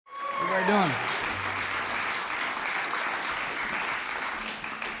everyone.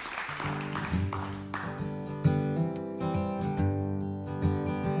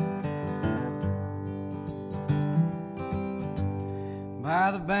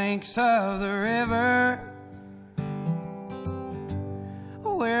 By the banks of the river,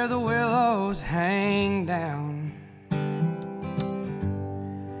 where the willows hang down,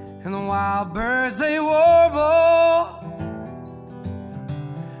 and the wild birds they warble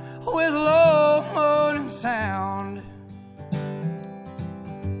with low moaning sound,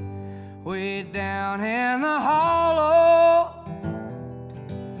 way down in the hollow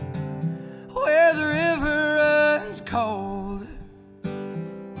where the river runs cold.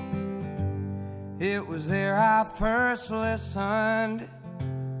 It was there I first listened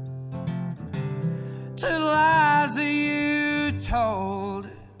to the lies that you told.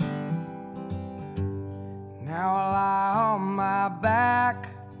 Now I lie on my back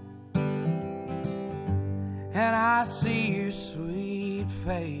and I see your sweet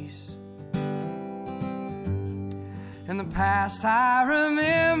face. In the past I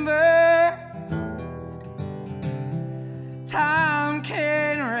remember, time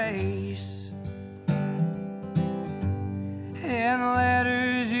can't erase. And the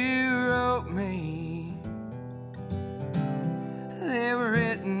letters you wrote me, they were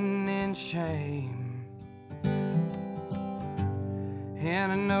written in shame.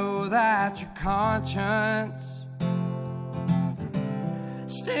 And I know that your conscience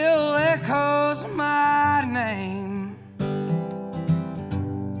still echoes my name.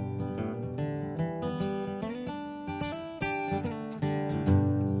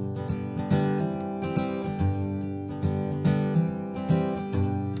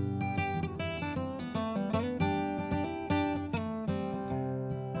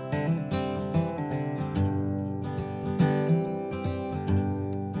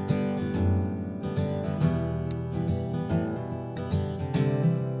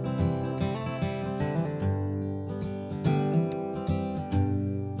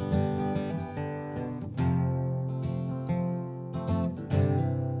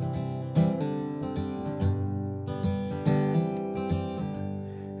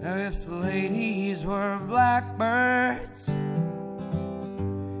 If the ladies were blackbirds,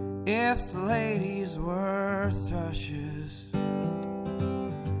 if the ladies were thrushes,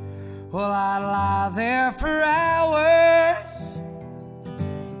 well, I'd lie there for hours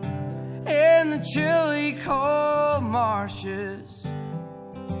in the chilly cold marshes.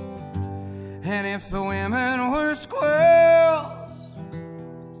 And if the women were squirrels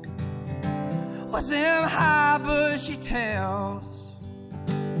with them high bushy tails,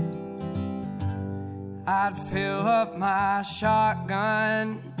 I'd fill up my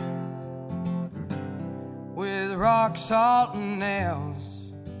shotgun with rock salt and nails.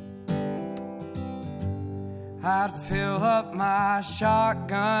 I'd fill up my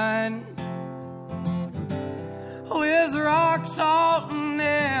shotgun with rock salt and